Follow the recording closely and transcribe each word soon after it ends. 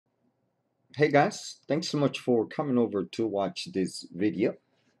Hey guys, thanks so much for coming over to watch this video.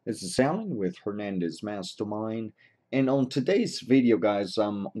 This is Alan with Hernandez MasterMind, and on today's video guys,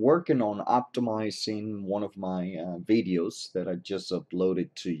 I'm working on optimizing one of my videos that I just uploaded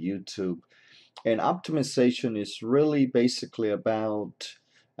to YouTube. And optimization is really basically about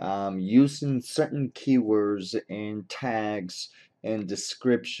using certain keywords and tags and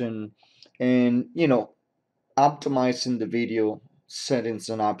description and optimizing the video settings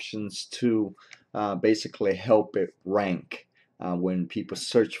and options to basically help it rank when people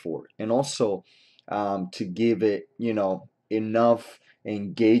search for it, and also to give it enough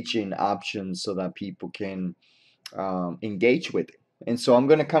engaging options so that people can engage with it. And so I'm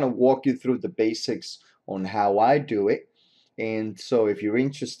going to kind of walk you through the basics on how I do it, and so if you're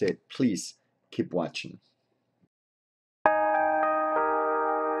interested, please keep watching.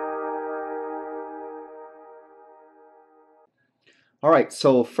 All right,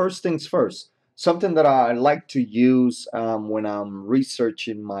 so first things first, something that I like to use when I'm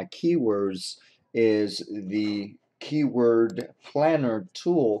researching my keywords is the keyword planner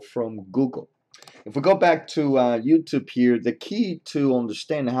tool from Google. If we go back to YouTube here, the key to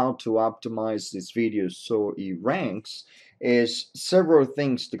understand how to optimize this video so it ranks is several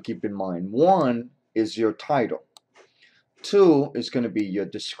things to keep in mind. One is your title. Two is going to be your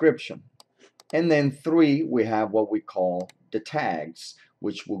description. And then three, we have what we call the tags,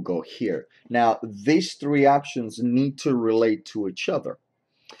 which will go here. Now, these three options need to relate to each other.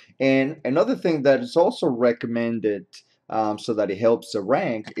 And another thing that is also recommended so that it helps the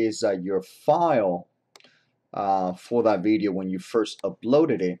rank is your file for that video when you first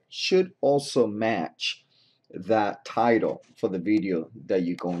uploaded it should also match that title for the video that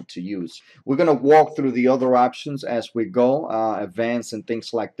you're going to use. We're going to walk through the other options as we go, advanced and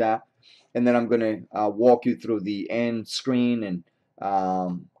things like that. And then I'm going to walk you through the end screen and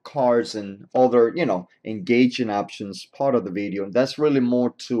cards and other, engaging options part of the video. And that's really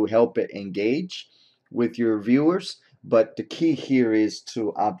more to help it engage with your viewers. But the key here is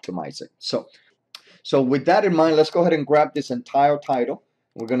to optimize it. So with that in mind, let's go ahead and grab this entire title.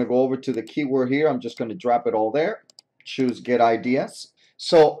 We're going to go over to the keyword here. I'm just going to drop it all there. Choose Get Ideas.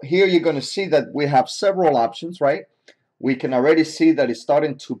 So here you're going to see that we have several options, right? We can already see that it's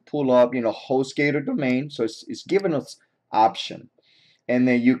starting to pull up, HostGator domain. So it's giving us option. And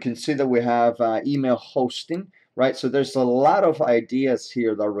then you can see that we have email hosting, right? So there's a lot of ideas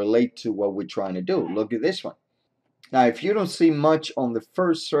here that relate to what we're trying to do. Look at this one. Now, if you don't see much on the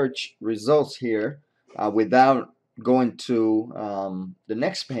first search results here, without going to the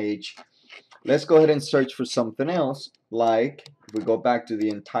next page, let's go ahead and search for something else. Like, if we go back to the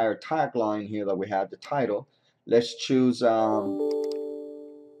entire tagline here that we had, the title, let's choose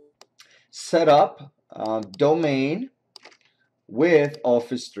set up domain with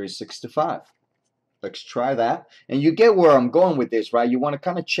Office 365. Let's try that. And you get where I'm going with this, right? You want to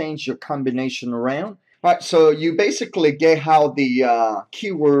kind of change your combination around. All right, so you basically get how the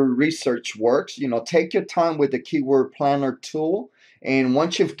keyword research works. Take your time with the keyword planner tool, and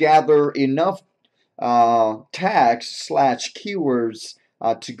once you've gathered enough tags slash keywords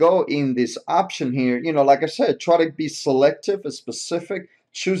to go in this option here, like I said, try to be selective and specific.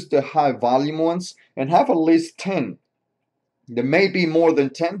 Choose the high volume ones and have at least 10. There may be more than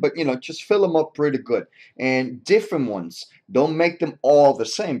 10, but just fill them up pretty good. And different ones. Don't make them all the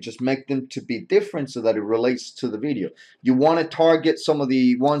same. Just make them to be different so that it relates to the video. You want to target some of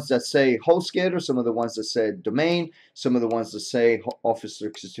the ones that say HostGator, some of the ones that say domain, some of the ones that say Office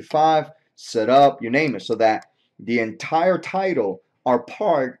 365, setup, you name it, so that the entire title are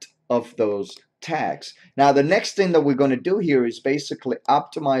part of those tags. Now, the next thing that we're going to do here is basically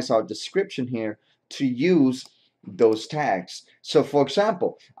optimize our description here to use those tags. So for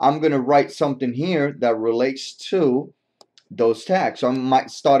example, I'm going to write something here that relates to those tags. So I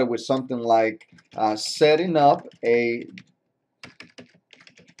might start it with something like setting up a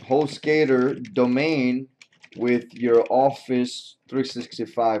HostGator domain with your Office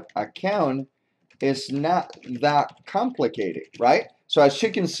 365 account is not that complicated, right? So as you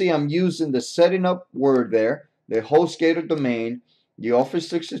can see, I'm using the setting up word there, the HostGator domain, the Office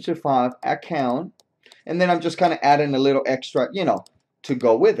 365 account, and then I'm just kind of adding a little extra, to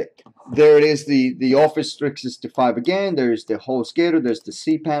go with it. There it is, the Office 365 again. There's the HostGator, there's the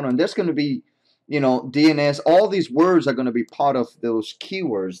cPanel, and there's going to be, DNS. All these words are going to be part of those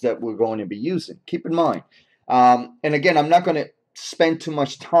keywords that we're going to be using. Keep in mind. And again, I'm not going to spend too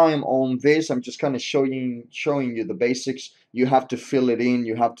much time on this. I'm just kind of showing you the basics. You have to fill it in.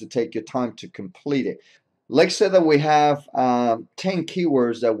 You have to take your time to complete it. Let's say that we have 10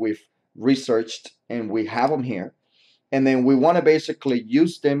 keywords that we've researched and we have them here. and then we want to basically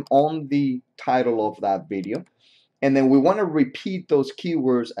use them on the title of that video. And then we want to repeat those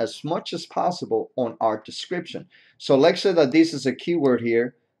keywords as much as possible on our description. So let's say that this is a keyword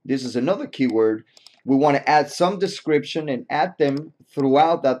here. This is another keyword. We want to add some description and add them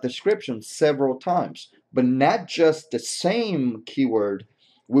throughout that description several times, but not just the same keyword.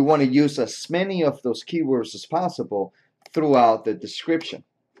 We want to use as many of those keywords as possible throughout the description.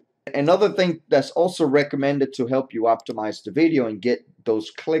 Another thing that's also recommended to help you optimize the video and get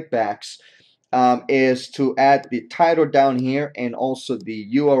those clickbacks is to add the title down here and also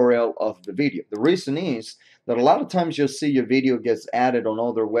the URL of the video. The reason is that a lot of times you'll see your video gets added on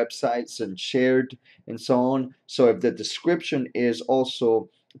other websites and shared and so on. So if the description is also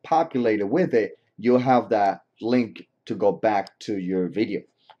populated with it, you'll have that link to go back to your video.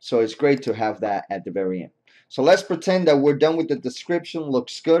 So it's great to have that at the very end. So let's pretend that we're done with the description.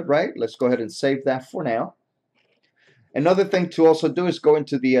 Looks good, right? Let's go ahead and save that for now. Another thing to also do is go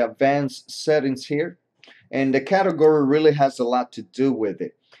into the advanced settings here, and the category really has a lot to do with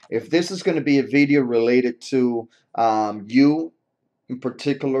it. If this is going to be a video related to you in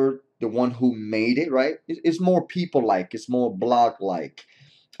particular, the one who made it, right? It's more people-like, it's more blog-like.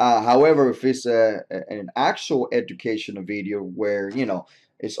 However, if it's an actual educational video where, you know,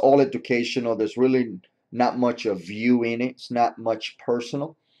 it's all educational, there's really not much of you in it, it's not much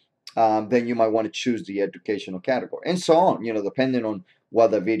personal, then you might want to choose the educational category, and so on, you know, depending on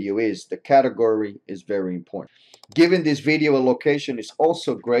what the video is. The category is very important. Giving this video a location is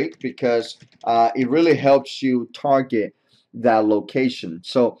also great because it really helps you target that location.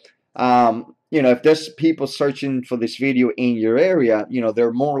 So you know, if there's people searching for this video in your area, you know,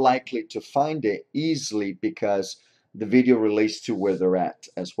 they're more likely to find it easily because the video relates to where they're at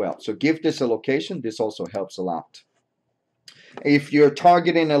as well. So give this a location. This also helps a lot. If you're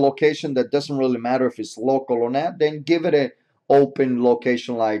targeting a location that doesn't really matter if it's local or not, then give it an open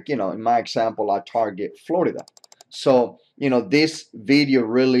location. Like, you know, in my example, I target Florida. So, you know, this video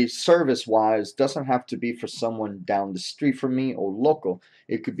really service-wise doesn't have to be for someone down the street from me or local.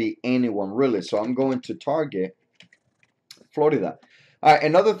 It could be anyone really. So I'm going to target Florida.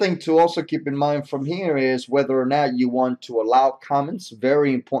 Another thing to also keep in mind from here is whether or not you want to allow comments.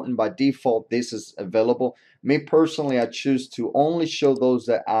 Very important. By default, this is available. Me personally, I choose to only show those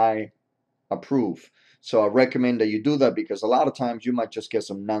that I approve. So I recommend that you do that because a lot of times you might just get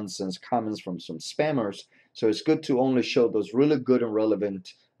some nonsense comments from some spammers. So it's good to only show those really good and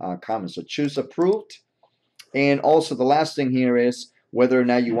relevant comments. So choose approved. And also the last thing here is whether or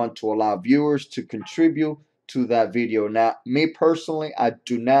not you want to allow viewers to contribute to that video. Now, me personally, I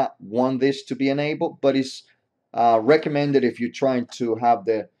do not want this to be enabled, but it's recommended if you're trying to have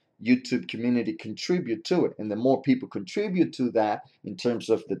the YouTube community contribute to it. And the more people contribute to that in terms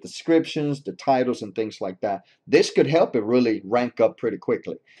of the descriptions, the titles, and things like that, this could help it really rank up pretty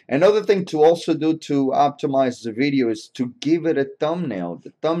quickly. Another thing to also do to optimize the video is to give it a thumbnail.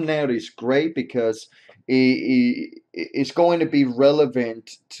 The thumbnail is great because it's going to be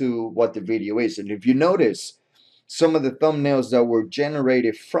relevant to what the video is. And if you notice, some of the thumbnails that were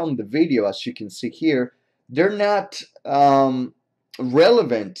generated from the video, as you can see here, they're not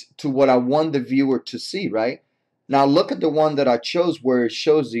relevant to what I want the viewer to see, right? Now look at the one that I chose where it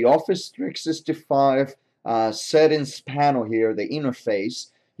shows the Office 365 settings panel here, the interface.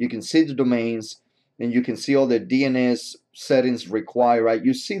 You can see the domains and you can see all the DNS settings required, right?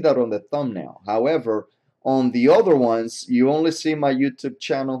 You see that on the thumbnail. However, on the other ones, you only see my YouTube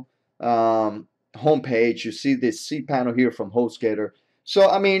channel homepage. You see this cPanel here from HostGator. So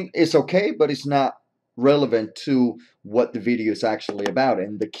I mean, it's okay, but it's not relevant to what the video is actually about.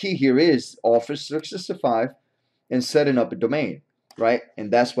 And the key here is Office 365 and setting up a domain, right?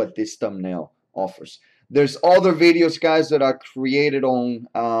 And that's what this thumbnail offers. There's other videos, guys, that are created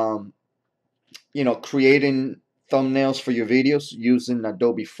on you know, creating thumbnails for your videos using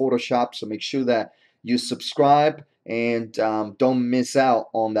Adobe Photoshop. So make sure that you subscribe and don't miss out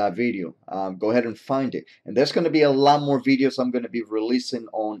on that video. Go ahead and find it. And there's going to be a lot more videos I'm going to be releasing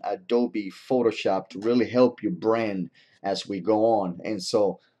on Adobe Photoshop to really help you brand as we go on. And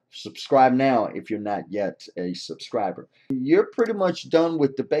so subscribe now if you're not yet a subscriber. You're pretty much done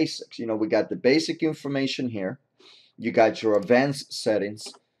with the basics. You know, we got the basic information here. You got your advanced settings.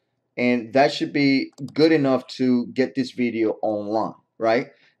 And that should be good enough to get this video online, right?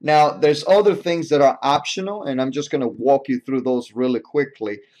 Now, there's other things that are optional, and I'm just going to walk you through those really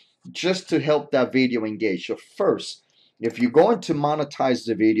quickly just to help that video engage. So first, if you're going to monetize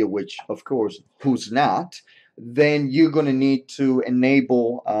the video, which of course, who's not, then you're going to need to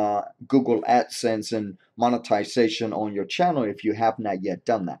enable Google AdSense and monetization on your channel if you have not yet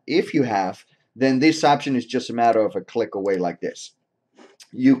done that. If you have, then this option is just a matter of a click away like this.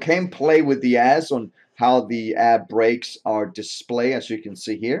 You can play with the ads on how the ad breaks are displayed, as you can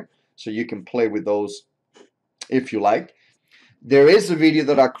see here. So you can play with those if you like. There is a video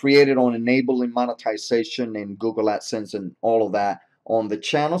that I created on enabling monetization in Google AdSense and all of that on the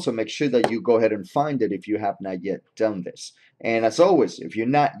channel, so make sure that you go ahead and find it if you have not yet done this. And as always, if you're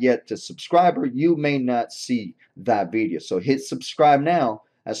not yet a subscriber, you may not see that video, so hit subscribe now.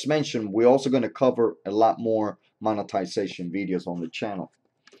 As mentioned, we're also going to cover a lot more monetization videos on the channel.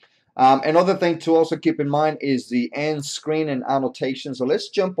 Another thing to also keep in mind is the end screen and annotation. So let's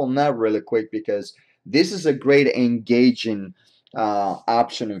jump on that really quick, because this is a great engaging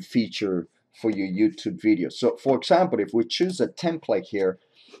option and feature for your YouTube video. So for example, if we choose a template here,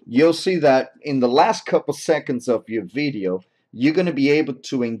 you'll see that in the last couple seconds of your video, you're going to be able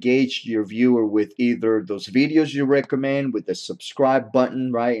to engage your viewer with either those videos you recommend, with the subscribe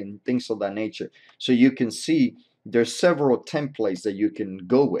button, right, and things of that nature. So you can see there's several templates that you can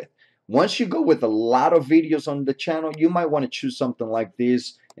go with. Once you go with a lot of videos on the channel, you might want to choose something like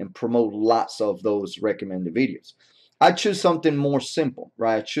this and promote lots of those recommended videos. I choose something more simple,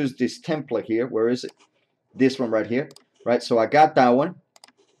 right? I choose this template here. Where is it? This one right here, right? So I got that one,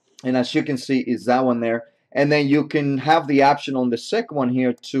 and as you can see, is that one there. And then you can have the option on the second one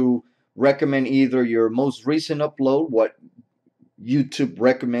here to recommend either your most recent upload, what YouTube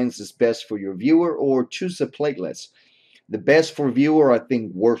recommends is best for your viewer, or choose a playlist. The best for viewer, I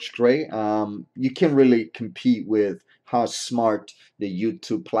think, works great. You can really compete with how smart the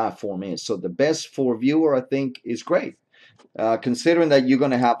YouTube platform is. So the best for viewer, I think, is great. Considering that you're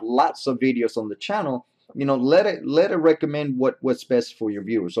going to have lots of videos on the channel, you know, let it recommend what's best for your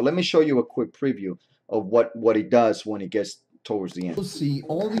viewers. So let me show you a quick preview of what it does when it gets towards the end. You'll see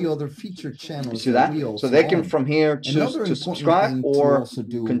all the other featured channels. You see that? So they can from here choose to subscribe or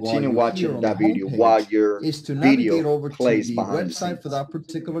continue watching that video while your video plays behind the scenes. For that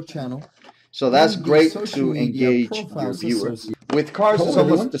particular channel. So that's great to engage your viewers. With cards, it's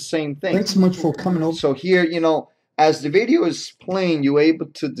almost the same thing. Thanks so much for coming over. So here, you know, as the video is playing, you're able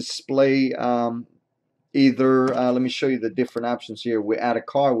to display either, let me show you the different options here. We add a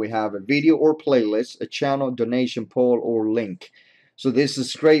card, we have a video or playlist, a channel, donation, poll, or link. So this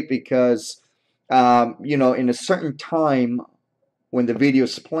is great because, you know, in a certain time when the video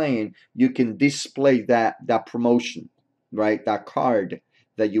is playing, you can display that promotion, right? That card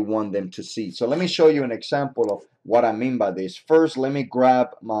that you want them to see. So let me show you an example of what I mean by this. First, let me grab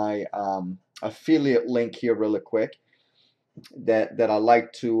my affiliate link here really quick that I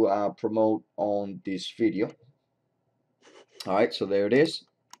like to promote on this video. All right, so there it is.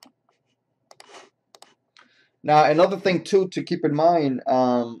 Now, another thing too to keep in mind,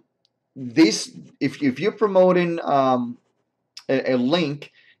 this if you're promoting a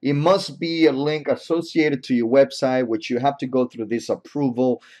link, it must be a link associated to your website, which you have to go through this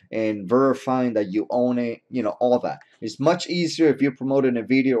approval and verifying that you own it, you know, all that. It's much easier if you're promoting a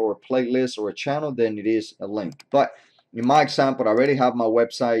video or a playlist or a channel than it is a link. But in my example, I already have my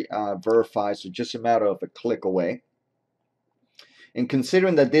website verified, so just a matter of a click away. And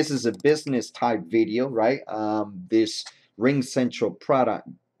considering that this is a business type video, right, this Ring Central product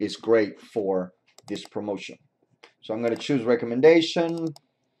is great for this promotion. So I'm going to choose recommendation.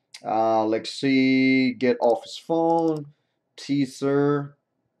 Let's see, get office phone, teaser,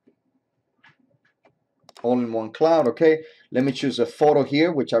 all in one cloud. Okay, let me choose a photo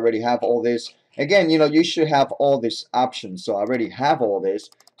here, which I already have all this. Again, you know, you should have all these options. So I already have all this.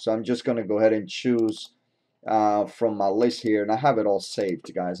 So I'm just going to go ahead and choose from my list here. And I have it all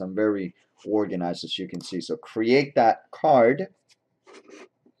saved, guys. I'm very organized, as you can see. So create that card.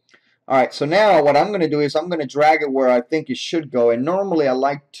 All right, so now what I'm going to do is I'm going to drag it where I think it should go. And normally I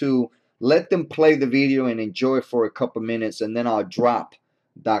like to let them play the video and enjoy it for a couple minutes, and then I'll drop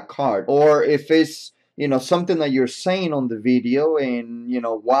that card. Or if it's, you know, something that you're saying on the video, and, you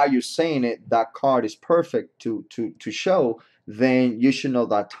know, while you're saying it, that card is perfect to show, then you should know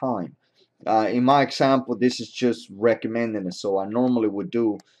that time. In my example, this is just recommending it. So I normally would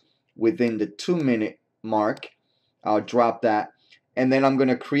do within the 2-minute mark. I'll drop that. And then I'm going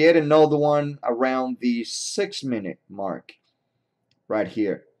to create another one around the 6-minute mark right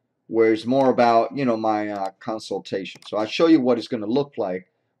here, where it's more about, you know, my consultation. So I'll show you what it's going to look like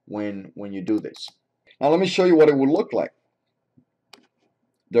when you do this. Now let me show you what it will look like.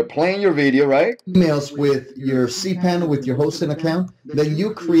 They're playing your video, right? Emails with your cPanel, with your hosting account, then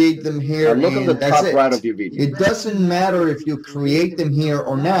you create them here. Now look at the top right of your video. It doesn't matter if you create them here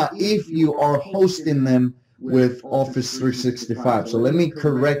or not, if you are hosting them with Office 365. So let me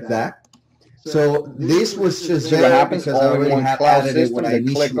correct that. So this was just See what there happens? because I All in already one had cloud added it when system. I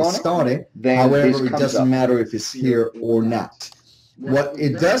They click initially on it, started. then this However, it comes doesn't up. matter if it's here or not. What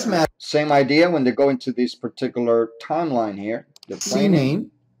it does matter, Same idea when they go into this particular timeline here, the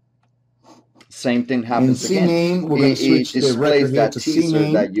planning. CNAME. Same thing In happens again. CNAME, we're going to It switch the record displays here that to teaser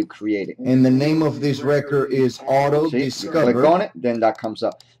CNAME. that you created. And the name of this record is Auto See, you click Discover. on it, then that comes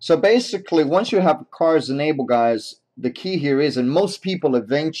up. So basically, once you have cars enabled, guys, the key here is, and most people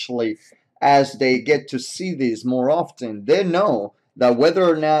eventually, as they get to see these more often, they know that whether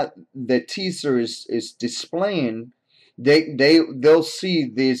or not the teaser is displaying, they'll see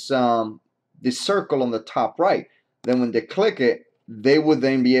this circle on the top right. Then when they click it, they would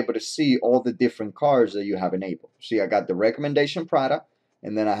then be able to see all the different cars that you have enabled. See, I got the recommendation product,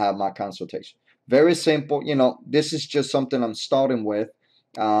 and then I have my consultation. Very simple. This is just something I'm starting with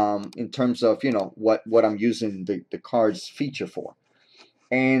in terms of, what I'm using the cards feature for.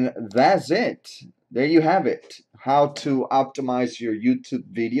 And that's it. There you have it. How to optimize your YouTube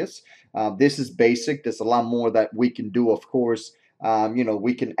videos. This is basic. There's a lot more that we can do, of course.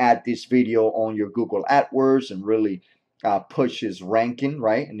 We can add this video on your Google AdWords and really push his ranking,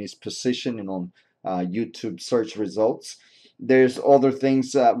 right, and his positioning on YouTube search results. There's other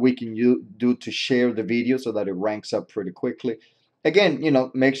things we can do to share the video so that it ranks up pretty quickly. Again,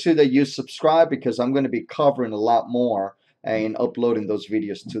 make sure that you subscribe because I'm going to be covering a lot more and uploading those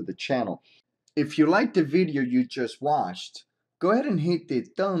videos to the channel. If you like the video you just watched, go ahead and hit the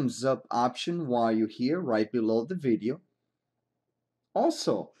thumbs up option while you're here right below the video.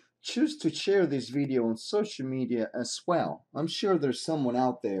 Also, choose to share this video on social media as well. I'm sure there's someone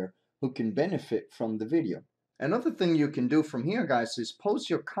out there who can benefit from the video. Another thing you can do from here, guys, is post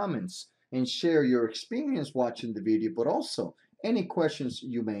your comments and share your experience watching the video, but also any questions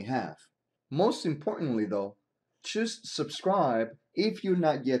you may have. Most importantly, though, choose subscribe if you're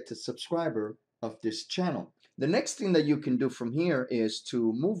not yet a subscriber of this channel. The next thing that you can do from here is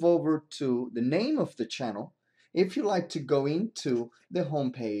to move over to the name of the channel if you like to go into the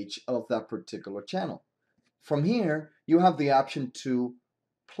home page of that particular channel. From here, you have the option to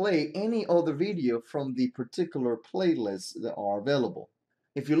play any other video from the particular playlists that are available.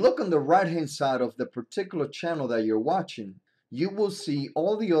 If you look on the right hand side of the particular channel that you're watching, you will see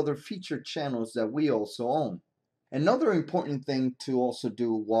all the other featured channels that we also own. Another important thing to also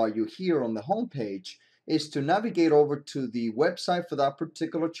do while you're here on the home page is to navigate over to the website for that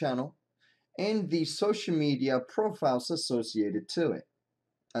particular channel and the social media profiles associated to it.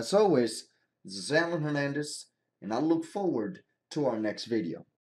 As always, this is Hernandez, and I look forward to our next video.